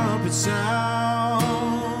trumpet sound,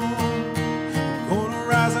 I'm gonna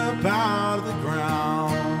rise up out of the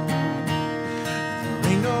ground.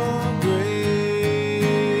 There ain't no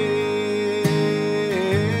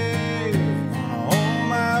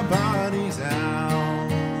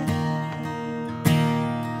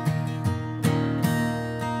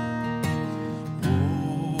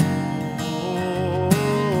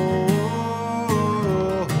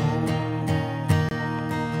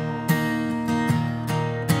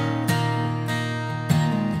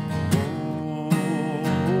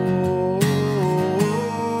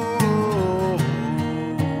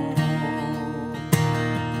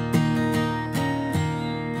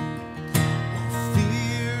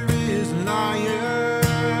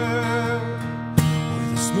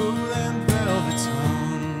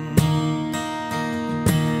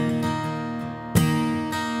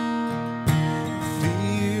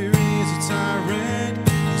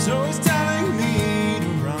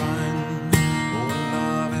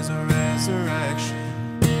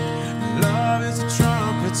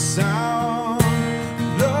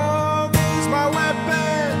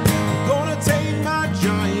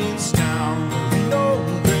against down, there ain't no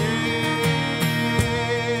grave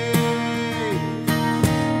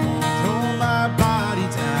gonna throw my body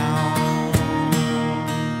down.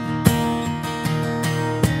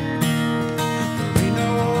 There ain't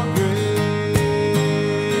no grave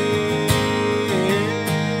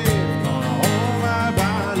gonna hold my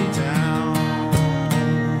body down.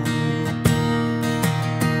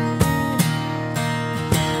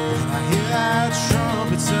 When I hear that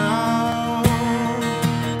trumpet sound,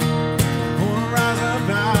 gonna rise up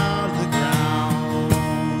out of the ground.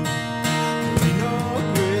 There ain't no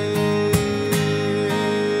grave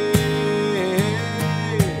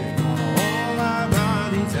gonna hold my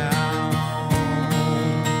body down.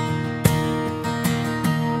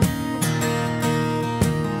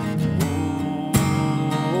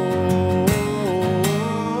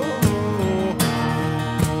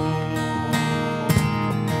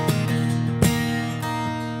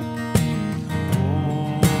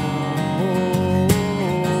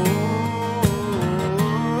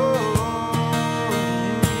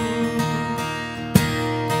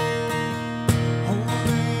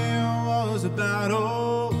 There was a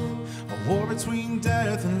battle, a war between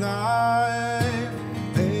death and life.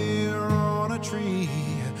 There on a tree,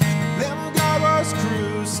 the Lamb of God was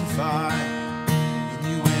crucified, and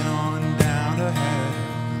you went on down to hell.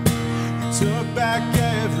 You took back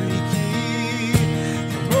every key.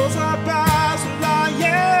 You rose up as a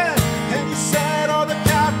lion, and you set all the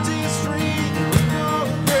captives free. There ain't no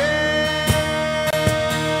grave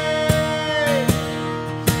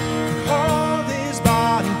can hold his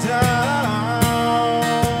body down.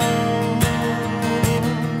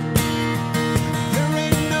 There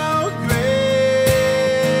ain't no grave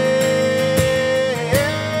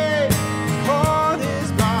can hold his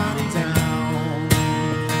body down.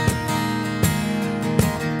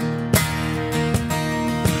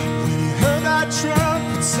 When he heard that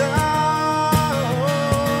trumpet sound,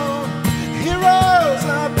 he rose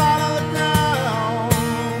up out of the ground.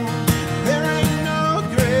 There ain't no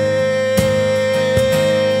grave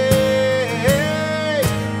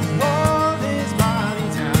can hold his body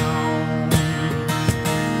down.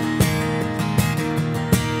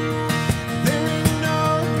 There ain't no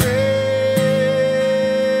grave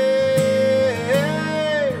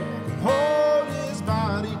can hold his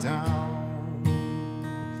body down.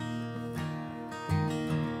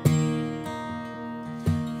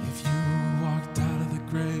 If you walked out of the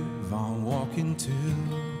grave, I'm walking too.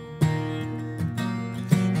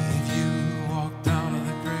 If you walked out of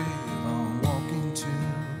the grave, I'm walking too.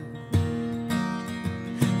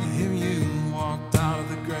 If you walked out of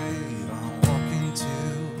the grave, I'm walking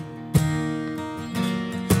too.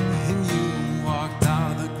 If you walked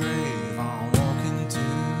out of the grave, I'm walking too.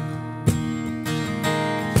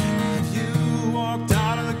 If you walked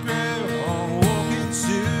out of the grave, I'm walking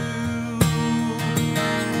too.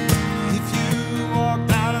 If you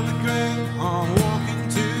walked out of the grave, I'm walking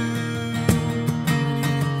too.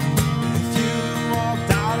 If you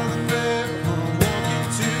walked out of the grave, I'm walking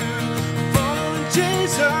too. Following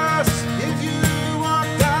Jesus. If you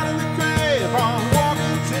walked out of the grave, I'm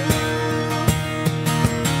walking too.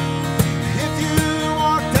 If you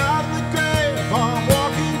walked out of the grave, I'm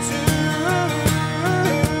walking too.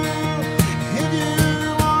 If you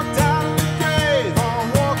walked out of the grave, I'm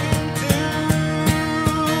walking too.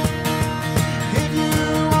 If you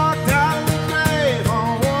walked out of the grave,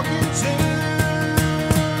 I'm walking too.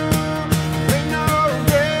 There ain't no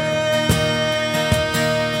grave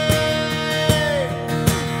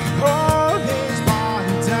can hold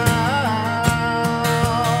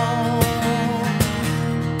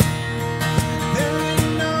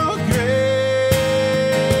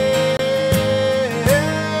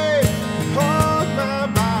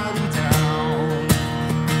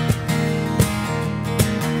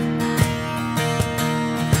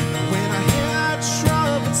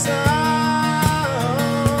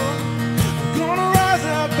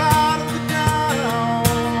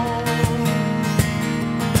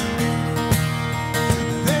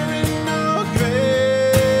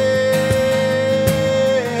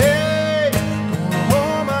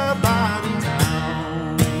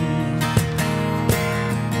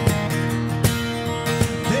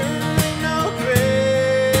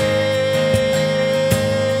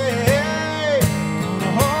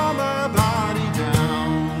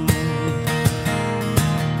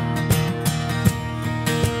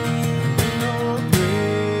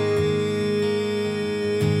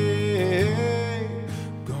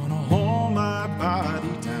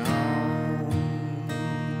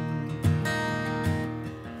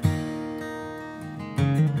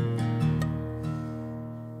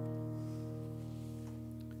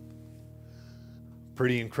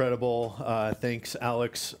Pretty incredible. Thanks,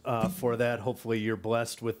 Alex, for that. Hopefully you're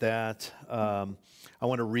blessed with that. I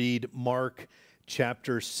want to read Mark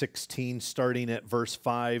chapter 16, starting at verse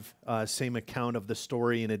 5, same account of the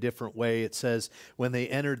story in a different way. It says, when they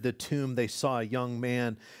entered the tomb, they saw a young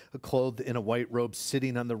man clothed in a white robe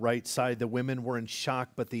sitting on the right side. The women were in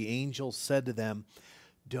shock, but the angel said to them,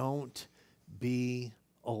 "Don't be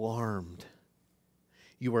alarmed.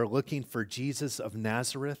 You are looking for Jesus of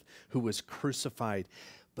Nazareth, who was crucified,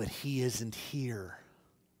 but he isn't here.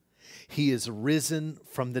 He is risen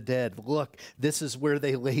from the dead. Look, this is where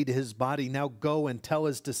they laid his body. Now go and tell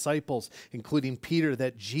his disciples, including Peter,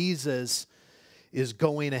 that Jesus is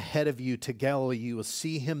going ahead of you to Galilee. You will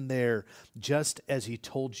see him there, just as he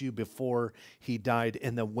told you before he died."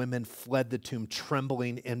 And the women fled the tomb,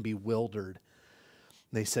 trembling and bewildered.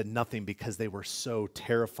 They said nothing because they were so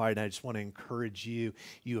terrified. I just want to encourage you.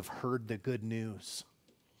 You have heard the good news.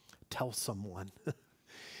 Tell someone.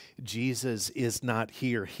 Jesus is not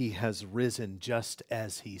here. He has risen just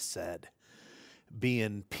as he said. Be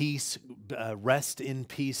in peace, rest in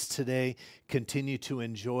peace today. Continue to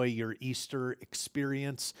enjoy your Easter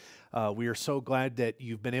experience. We are so glad that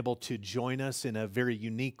you've been able to join us in a very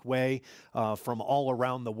unique way from all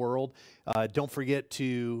around the world. Don't forget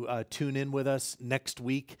to tune in with us next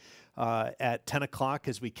week at 10 o'clock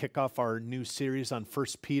as we kick off our new series on 1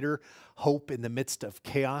 Peter, Hope in the Midst of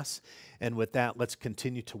Chaos. And with that, let's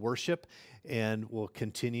continue to worship, and we'll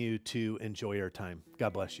continue to enjoy our time.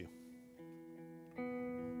 God bless you.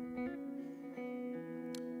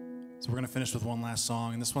 So we're going to finish with one last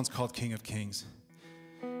song, and this one's called King of Kings.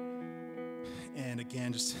 And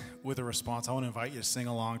again, just with a response, I want to invite you to sing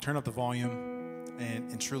along. Turn up the volume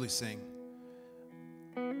and truly sing.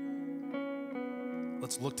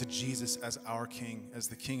 Let's look to Jesus as our King, as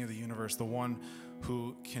the King of the universe, the one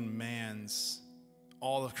who commands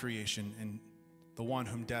all of creation and the one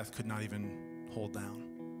whom death could not even hold down.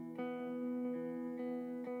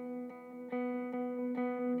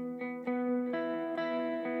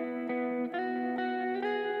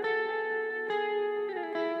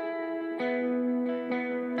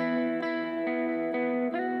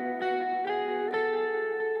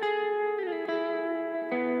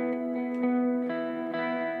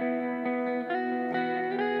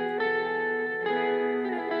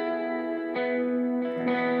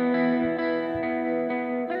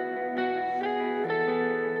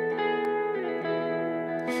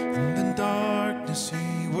 In the darkness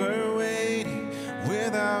we were waiting,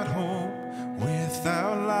 without hope,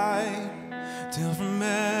 without light, till from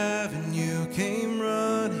heaven you came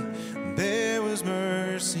running. There was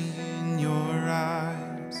mercy in your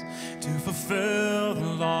eyes, to fulfill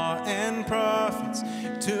the law and prophets.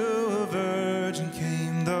 To a virgin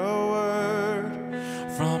came the word,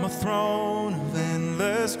 from a throne of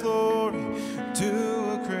endless glory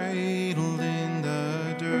to a cradle in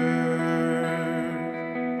the dirt.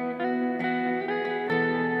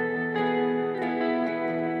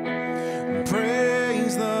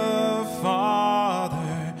 Praise the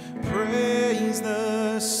Father, praise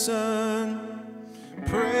the Son,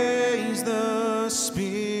 praise the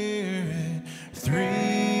Spirit,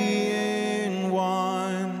 three in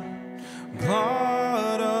one.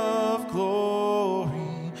 God of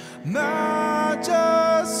glory, majesty,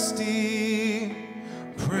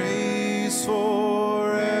 praise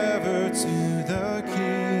forever to the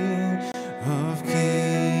King of Kings.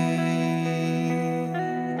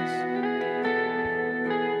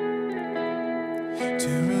 To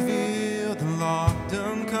reveal the locked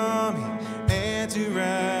coming, and to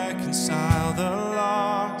reconcile the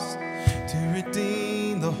lost, to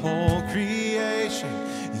redeem the whole creation.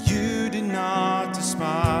 You did not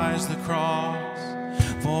despise the cross,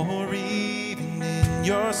 for even in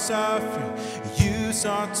your suffering you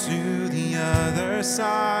sought to the other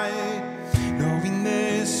side, knowing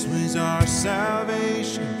this was our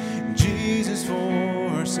salvation. Jesus, for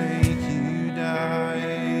our sake you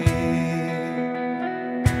died.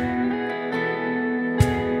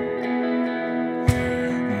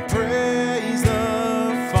 Praise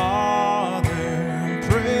the Father,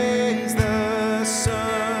 praise the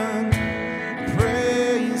Son,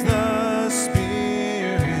 praise the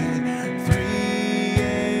Spirit, three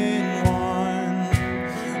in one.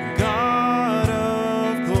 God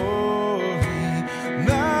of glory,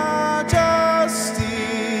 majesty,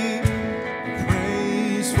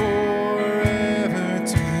 praise forever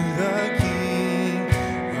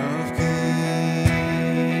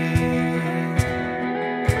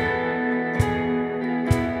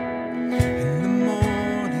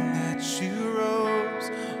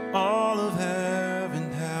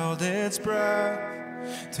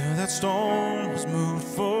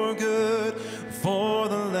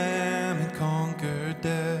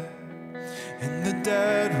dead. And the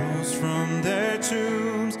dead rose from their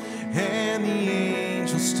tombs, and the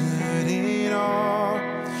angels stood in awe.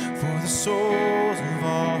 For the souls of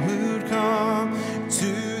all who'd come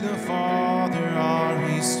to the Father are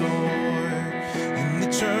restored. And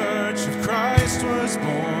the church of Christ was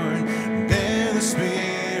born, then the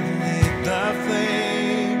Spirit lit the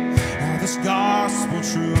flame. Now this gospel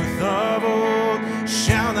truth of old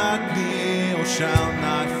shall not kneel, shall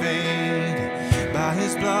not fade. By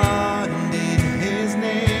his blood and in his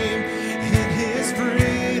name, in his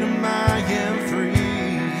freedom I am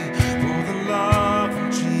free. For the love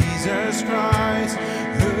of Jesus Christ,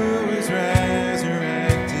 who is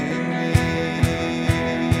resurrected me.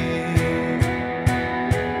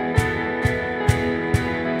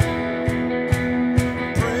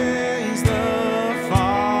 Praise the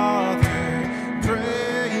Father,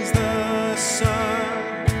 praise the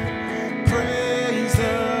Son, praise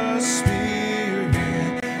the Spirit,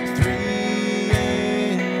 three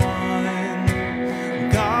in one.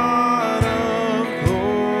 God of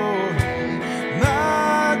glory,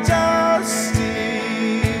 majesty,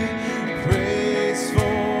 praise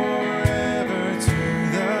forever to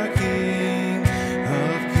the King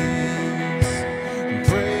of Kings.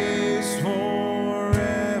 Praise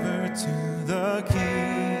forever to the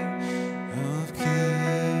King of Kings.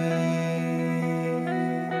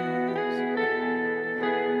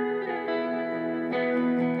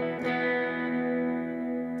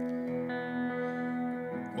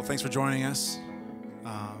 Well, thanks for joining us.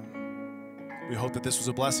 We hope that this was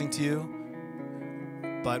a blessing to you.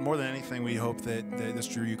 But more than anything, we hope that this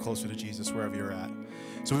drew you closer to Jesus wherever you're at.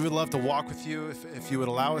 So we would love to walk with you if you would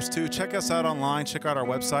allow us to. Check us out online. Check out our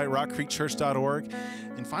website, rockcreekchurch.org,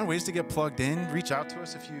 and find ways to get plugged in. Reach out to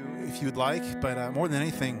us if you'd like. But more than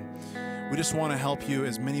anything, we just want to help you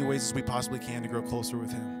as many ways as we possibly can to grow closer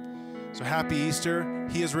with him. So happy Easter.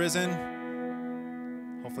 He is risen.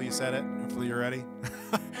 Hopefully you said it. Hopefully you're ready.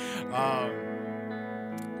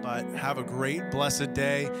 But have a great, blessed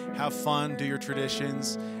day. Have fun. Do your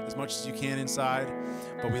traditions as much as you can inside.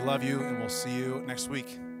 But we love you, and we'll see you next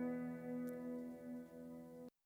week.